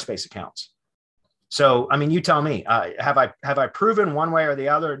under Workspace accounts. So, I mean, you tell me, have I proven one way or the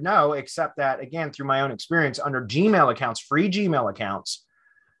other? No, except that, again, through my own experience under Gmail accounts, free Gmail accounts,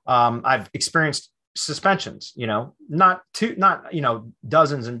 I've experienced suspensions, not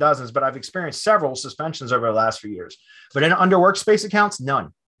dozens and dozens, but I've experienced several suspensions over the last few years. But under Workspace accounts,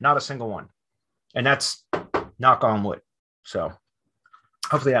 none, not a single one. And that's knock on wood. So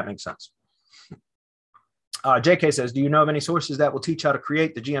hopefully that makes sense. JK says, do you know of any sources that will teach how to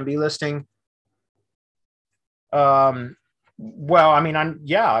create the GMB listing? Well,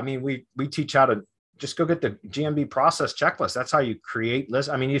 I mean, we teach how to just go get the GMB process checklist. That's how you create lists.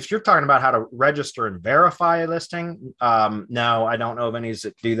 I mean, if you're talking about how to register and verify a listing, no, I don't know of any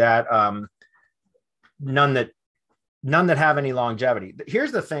that do that. None that have any longevity.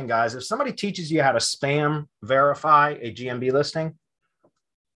 Here's the thing, guys. If somebody teaches you how to spam verify a GMB listing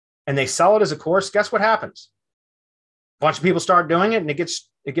and they sell it as a course, guess what happens? A bunch of people start doing it and it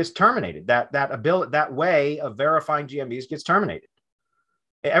gets terminated. That way of verifying GMBs gets terminated.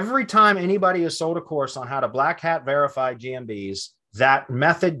 Every time anybody has sold a course on how to black hat verify GMBs, that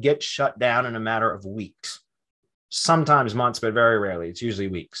method gets shut down in a matter of weeks, sometimes months, but very rarely. It's usually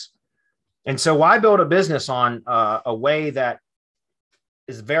weeks. And so why build a business on a way that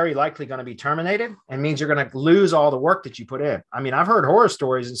is very likely going to be terminated and means you're going to lose all the work that you put in? I mean, I've heard horror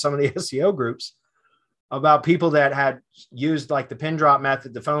stories in some of the SEO groups about people that had used like the pin drop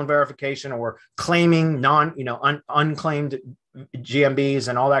method, the phone verification, or claiming unclaimed GMBs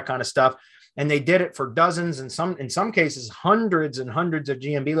and all that kind of stuff. And they did it for dozens and in some cases, hundreds and hundreds of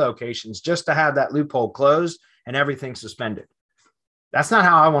GMB locations just to have that loophole closed and everything suspended. That's not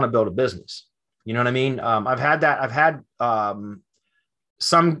how I want to build a business. You know what I mean? I've had that. I've had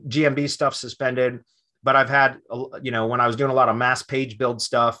some GMB stuff suspended, but I've had, when I was doing a lot of mass page build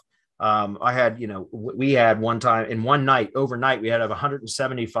stuff, I had, we had one time in one night, overnight, we had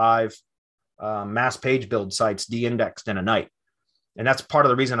 175 mass page build sites de-indexed in a night. And that's part of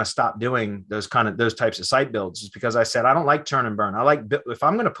the reason I stopped doing those types of site builds, is because I said, I don't like turn and burn. I like, if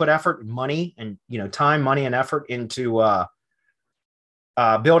I'm going to put effort, money, and, time, money, and effort into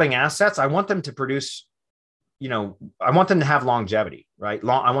building assets, I want them to produce, I want them to have longevity, right?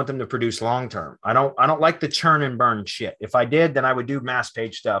 I want them to produce long-term. I don't like the churn and burn shit. If I did, then I would do mass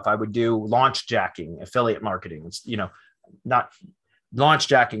page stuff. I would do launch jacking, affiliate marketing. It's, not launch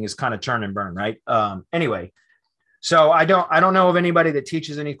jacking is kind of churn and burn, right? Anyway, so I don't know of anybody that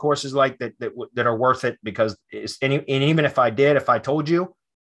teaches any courses like that are worth it, because and even if I told you,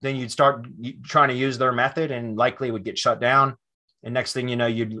 then you'd start trying to use their method and likely would get shut down. And next thing you know,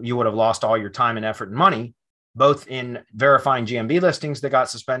 you would have lost all your time and effort and money, both in verifying GMB listings that got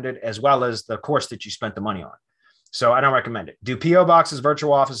suspended, as well as the course that you spent the money on. So I don't recommend it. Do PO boxes,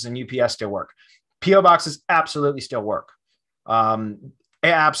 virtual offices, and UPS still work? PO boxes absolutely still work.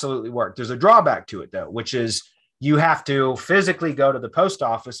 They absolutely work. There's a drawback to it though, which is you have to physically go to the post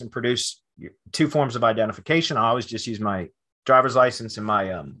office and produce 2 forms of identification. I always just use my driver's license and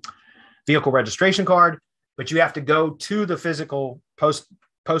my vehicle registration card, but you have to go to the physical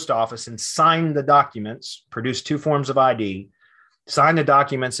post office and sign the documents, produce 2 forms of ID, sign the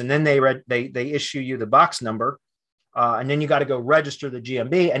documents, and then they issue you the box number, and then you got to go register the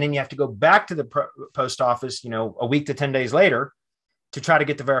GMB, and then you have to go back to the post office, a week to 10 days later, to try to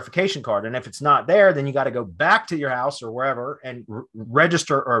get the verification card. And if it's not there, then you got to go back to your house or wherever and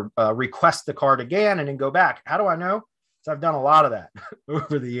register or request the card again, and then go back. How do I know? So I've done a lot of that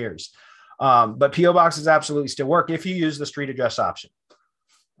over the years. But PO boxes absolutely still work if you use the street address option.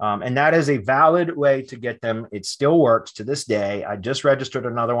 And that is a valid way to get them. It still works to this day. I just registered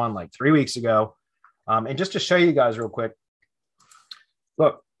another one like 3 weeks ago. And just to show you guys real quick,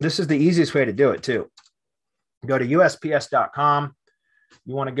 look, this is the easiest way to do it too. Go to USPS.com.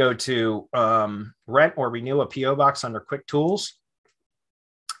 You want to go to rent or renew a PO box under quick tools.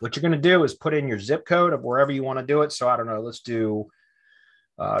 What you're going to do is put in your zip code of wherever you want to do it. So I don't know, let's do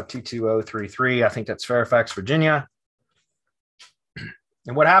 22033. I think that's Fairfax, Virginia.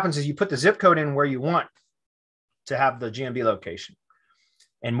 And what happens is you put the zip code in where you want to have the GMB location.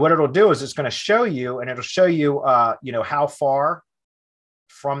 And what it'll do is it's going to show you, and it'll show you, how far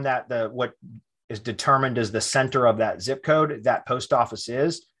from what is determined as the center of that zip code that post office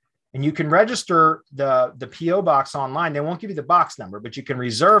is. And you can register the PO box online. They won't give you the box number, but you can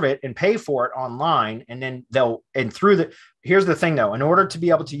reserve it and pay for it online. And then here's the thing though, in order to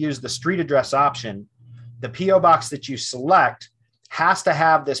be able to use the street address option, the PO box that you select has to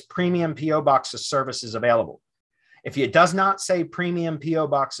have this premium PO box services available. If it does not say premium PO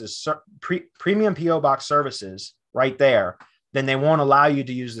boxes, premium PO box services right there, then they won't allow you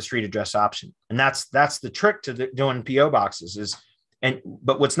to use the street address option. And that's the trick to doing PO boxes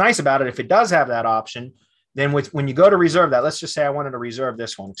but what's nice about it, if it does have that option, then when you go to reserve that, let's just say I wanted to reserve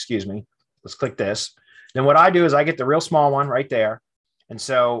this one, excuse me, let's click this. Then what I do is I get the real small one right there. And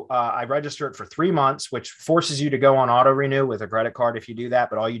so I register it for 3 months, which forces you to go on auto renew with a credit card if you do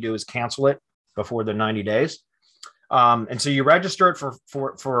that, but all you do is cancel it before the 90 days. And so you register it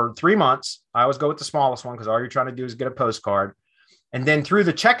for 3 months. I always go with the smallest one because all you're trying to do is get a postcard. And then through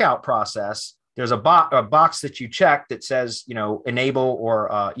the checkout process, there's a box that you check that says,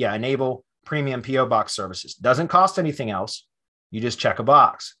 enable enable premium PO box services. Doesn't cost anything else. You just check a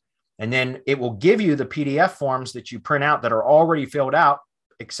box. And then it will give you the PDF forms that you print out that are already filled out,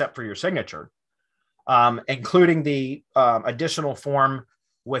 except for your signature, including the additional form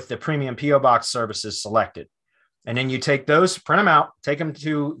with the premium PO box services selected. And then you take those, print them out, take them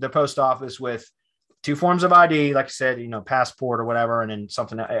to the post office with 2 forms of ID, like I said, passport or whatever. And then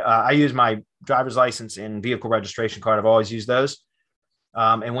something, I use my driver's license and vehicle registration card. I've always used those.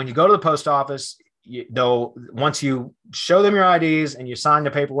 And when you go to the post office, once you show them your IDs and you sign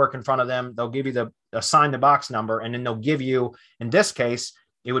the paperwork in front of them, they'll give you assign the box number. And then they'll give you, in this case,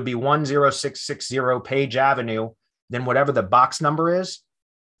 it would be 10660 Page Avenue. Then whatever the box number is,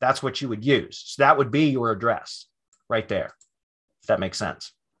 that's what you would use. So that would be your address right there, if that makes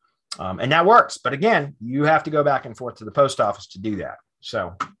sense. And that works. But again, you have to go back and forth to the post office to do that.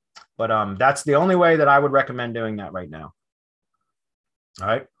 So But that's the only way that I would recommend doing that right now. All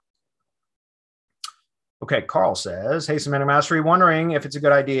right. Okay, Carl says, hey, Semantic Mastery, wondering if it's a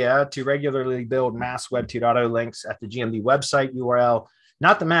good idea to regularly build mass Web 2.0 links at the GMB website URL,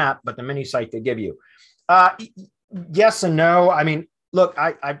 not the map, but the mini site they give you. Yes and no. I mean, look,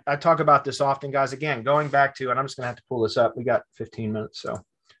 I talk about this often, guys. Again, going back to, and I'm just going to have to pull this up. We got 15 minutes, so let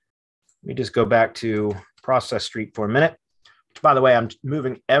me just go back to Process Street for a minute. Which, by the way, I'm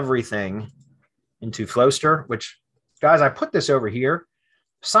moving everything into Flowster, which, guys, I put this over here.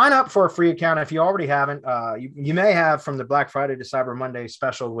 Sign up for a free account if you already haven't. You may have from the Black Friday to Cyber Monday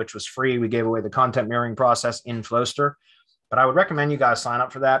special, which was free. We gave away the content mirroring process in Flowster, but I would recommend you guys sign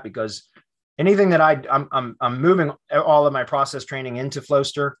up for that, because anything that I'm moving all of my process training into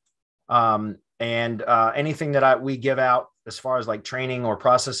Flowster, and anything that we give out as far as like training or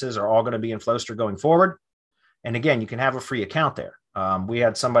processes are all going to be in Flowster going forward. And again, you can have a free account there. We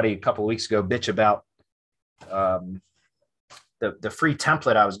had somebody a couple of weeks ago bitch about the free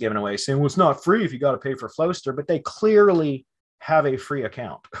template I was giving away, saying, well, it's not free if you got to pay for Flowster, but they clearly have a free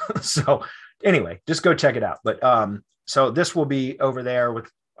account. So anyway, just go check it out. But so this will be over there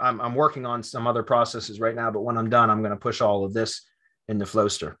with, I'm working on some other processes right now, but when I'm done, I'm going to push all of this into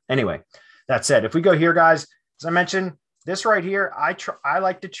Flowster. Anyway, that said, if we go here, guys, as I mentioned, this right here, I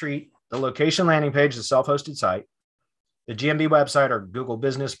like to treat the location landing page, the self-hosted site, the GMB website or Google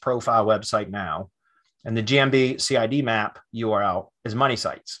Business Profile website now, and the GMB CID map URL is money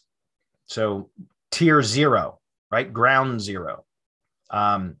sites. So tier 0, right? Ground 0.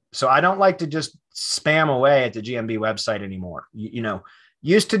 So I don't like to just spam away at the GMB website anymore. You know,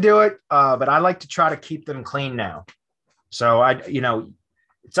 used to do it, but I like to try to keep them clean now. So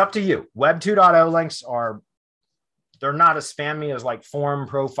it's up to you. Web 2.0 links they're not as spammy as like forum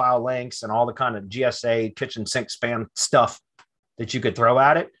profile links and all the kind of GSA kitchen sink spam stuff that you could throw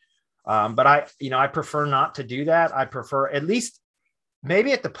at it. But I prefer not to do that. I prefer, at least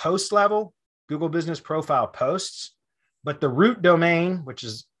maybe at the post level, Google Business Profile posts, but the root domain, which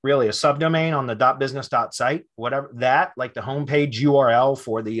is really a subdomain on the .business.site, whatever that, like the homepage URL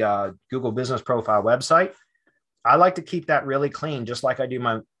for the Google Business Profile website, I like to keep that really clean, just like I do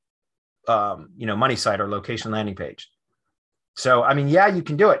my money site or location landing page. So, I mean, yeah, you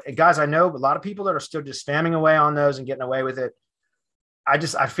can do it. And guys, I know a lot of people that are still just spamming away on those and getting away with it.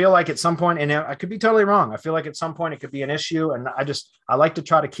 I feel like at some point, and I could be totally wrong, I feel like at some point it could be an issue. And I like to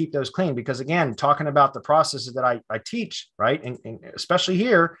try to keep those clean, because again, talking about the processes that I teach, right. And especially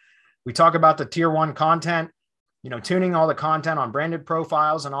here, we talk about the tier 1 content, tuning all the content on branded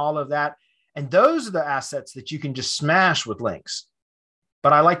profiles and all of that. And those are the assets that you can just smash with links.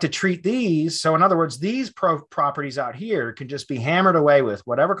 But I like to treat these. So in other words, these properties out here can just be hammered away with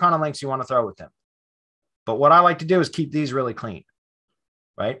whatever kind of links you want to throw with them. But what I like to do is keep these really clean.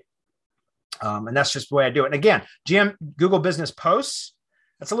 Right. And that's just the way I do it. And again, Google Business Posts,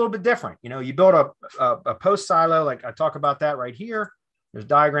 that's a little bit different. You build a post silo, like I talk about that right here. There's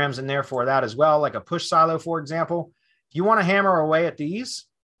diagrams in there for that as well, like a push silo, for example. If you want to hammer away at these,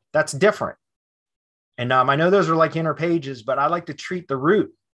 that's different. And I know those are like inner pages, but I like to treat the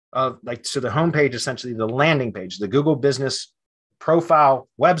root of so the homepage, essentially the landing page, the Google Business Profile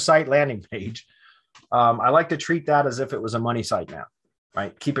website landing page. I like to treat that as if it was a money site now.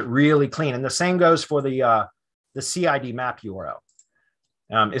 Right. Keep it really clean. And the same goes for the CID map URL.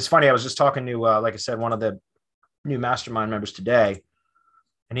 It's funny. I was just talking to, like I said, one of the new mastermind members today,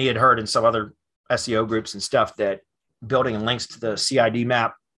 and he had heard in some other SEO groups and stuff that building links to the CID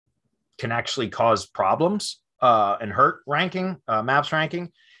map can actually cause problems and hurt maps ranking.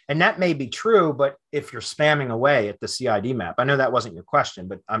 And that may be true, but if you're spamming away at the CID map, I know that wasn't your question,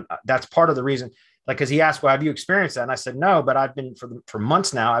 but that's part of the reason. Like, because he asked, well, have you experienced that? And I said, no, but I've been for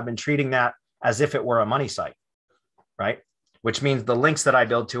months now, I've been treating that as if it were a money site, right? Which means the links that I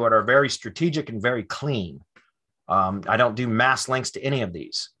build to it are very strategic and very clean. I don't do mass links to any of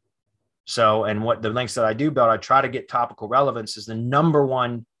these. So, and what the links that I do build, I try to get topical relevance is the number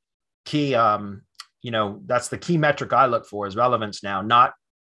one key. That's the key metric I look for is relevance now, not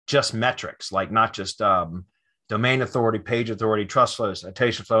just metrics, like not just domain authority, page authority, trust flow,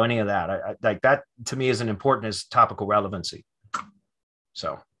 citation flow, any of that. I like that to me isn't important as topical relevancy.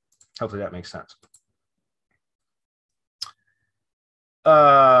 So hopefully that makes sense.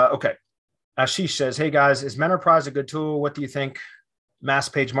 Okay. Ashish says, hey guys, is menterprise a good tool? What do you think? Mass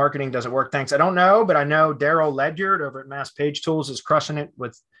page marketing, does it work? Thanks. I don't know, but I know Daryl Ledyard over at Mass Page Tools is crushing it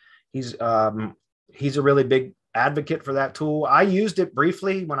with, he's a really big advocate for that tool. I used it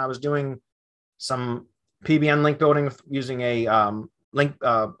briefly when I was doing some PBN link building using a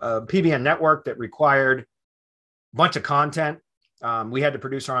PBN network that required a bunch of content. We had to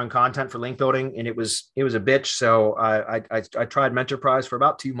produce our own content for link building, and it was a bitch. So I tried menterprise for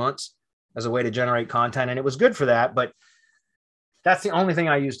about 2 months as a way to generate content, and it was good for that, but that's the only thing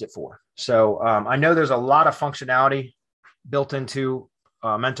I used it for. So I know there's a lot of functionality built into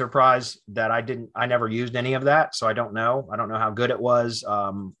menterprise that I never used any of that. So I don't know how good it was,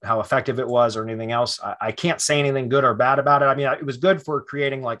 how effective it was, or anything else. I can't say anything good or bad about it. I mean, it was good for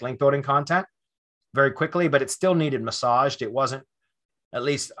creating like link building content very quickly, but it still needed massaged. It wasn't, at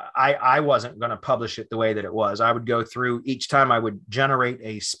least I wasn't going to publish it the way that it was. I would go through each time I would generate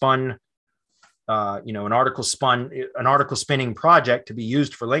a spun, an article spinning project to be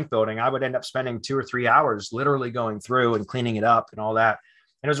used for link building. I would end up spending 2 or 3 hours literally going through and cleaning it up and all that.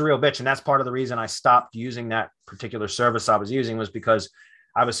 And it was a real bitch. And that's part of the reason I stopped using that particular service I was using, was because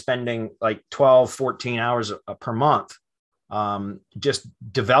I was spending like 12, 14 hours per month just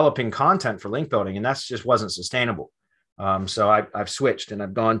developing content for link building. And that just wasn't sustainable. So I've switched and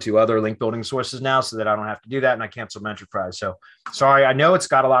I've gone to other link building sources now so that I don't have to do that. And I canceled menterprise. So sorry, I know it's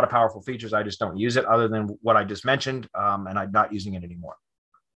got a lot of powerful features. I just don't use it other than what I just mentioned. And I'm not using it anymore.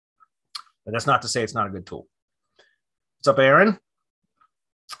 But that's not to say it's not a good tool. What's up, Aaron?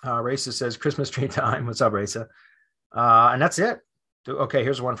 Raisa says Christmas tree time. What's up, Raisa? And that's it. Okay,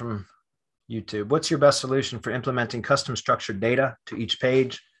 here's one from YouTube. What's your best solution for implementing custom structured data to each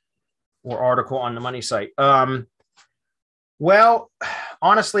page or article on the money site? Well,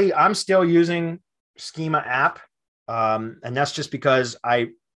 honestly, I'm still using Schema app. And that's just because I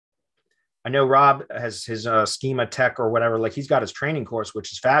know Rob has his Schema Tech or whatever, like he's got his training course,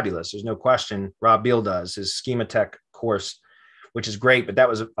 which is fabulous. There's no question. Rob Beal does his Schema Tech course, which is great, but that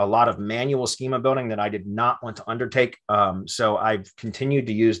was a lot of manual schema building that I did not want to undertake. So I've continued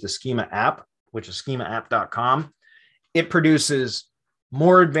to use the Schema app, which is schemaapp.com. It produces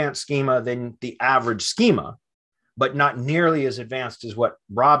more advanced schema than the average schema, but not nearly as advanced as what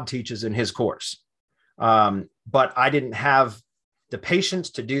Rob teaches in his course. But I didn't have the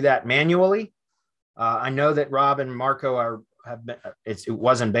patience to do that manually. I know that Rob and Marco it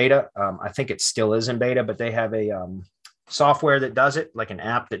was in beta. I think it still is in beta, but they have a software that does it, like an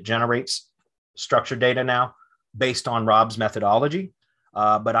app that generates structured data now based on Rob's methodology.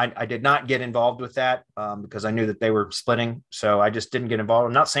 But I did not get involved with that because I knew that they were splitting. So I just didn't get involved.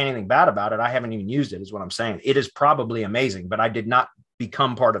 I'm not saying anything bad about it. I haven't even used it, is what I'm saying. It is probably amazing, but I did not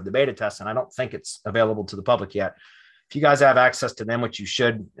become part of the beta test, and I don't think it's available to the public yet. If you guys have access to them, which you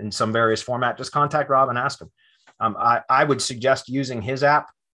should in some various format, just contact Rob and ask him. I would suggest using his app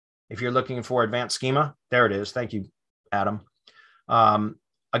if you're looking for advanced schema. There it is. Thank you, Adam.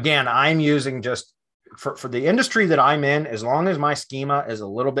 Again, I'm using just for the industry that I'm in, as long as my schema is a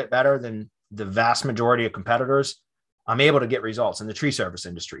little bit better than the vast majority of competitors, I'm able to get results in the tree service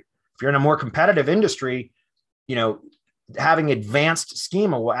industry. If you're in a more competitive industry, having advanced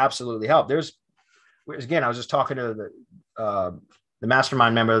schema will absolutely help. Again, I was just talking to the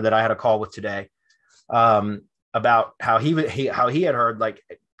mastermind member that I had a call with today about how he had heard, like,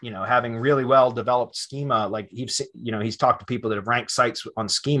 having really well developed schema, like he's talked to people that have ranked sites on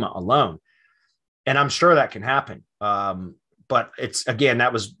schema alone. And I'm sure that can happen. But that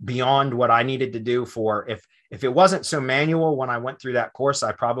was beyond what I needed to do for, if it wasn't so manual when I went through that course,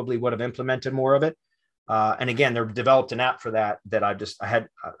 I probably would have implemented more of it. And again, they've developed an app for that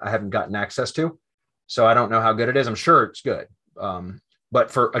I haven't gotten access to. So I don't know how good it is. I'm sure it's good.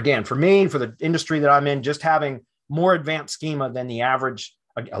 But for me, for the industry that I'm in, just having more advanced schema than the average,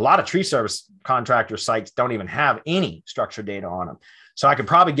 a lot of tree service contractor sites don't even have any structured data on them. So I could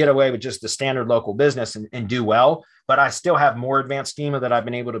probably get away with just the standard local business and do well, but I still have more advanced schema that I've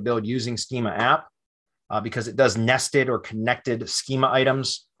been able to build using Schema app because it does nested or connected schema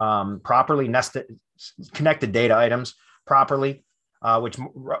items properly, connected data items properly, which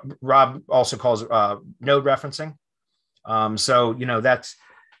Rob also calls node referencing. That's,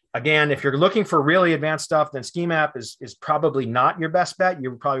 again, if you're looking for really advanced stuff, then Schema app is probably not your best bet.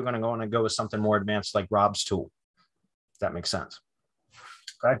 You're probably going to want to go with something more advanced like Rob's tool, if that makes sense.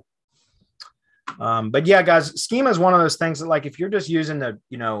 Okay. But yeah, guys, schema is one of those things that, like, if you're just using the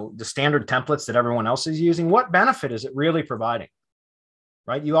standard templates that everyone else is using, what benefit is it really providing?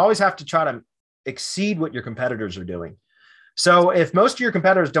 Right? You always have to try to exceed what your competitors are doing. So if most of your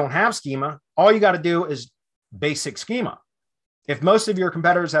competitors don't have schema, all you got to do is basic schema. If most of your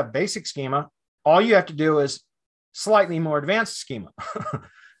competitors have basic schema, all you have to do is slightly more advanced schema.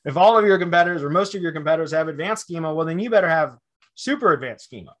 If all of your competitors or most of your competitors have advanced schema, well, then you better have super advanced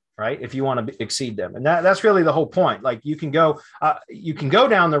schema, right? If you want to exceed them. And that's really the whole point. Like, you can go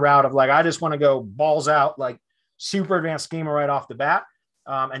down the route of, like, I just want to go balls out, like super advanced schema right off the bat.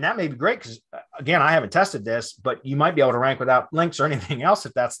 And that may be great because, again, I haven't tested this, but you might be able to rank without links or anything else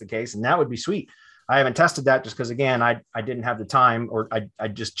if that's the case. And that would be sweet. I haven't tested that just because, again, I didn't have the time, or I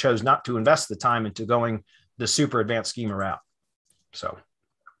just chose not to invest the time into going the super advanced schema route. So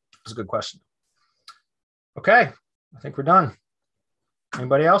that's a good question. Okay. I think we're done.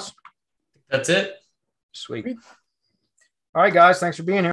 Anybody else? That's it. Sweet. All right, guys. Thanks for being here.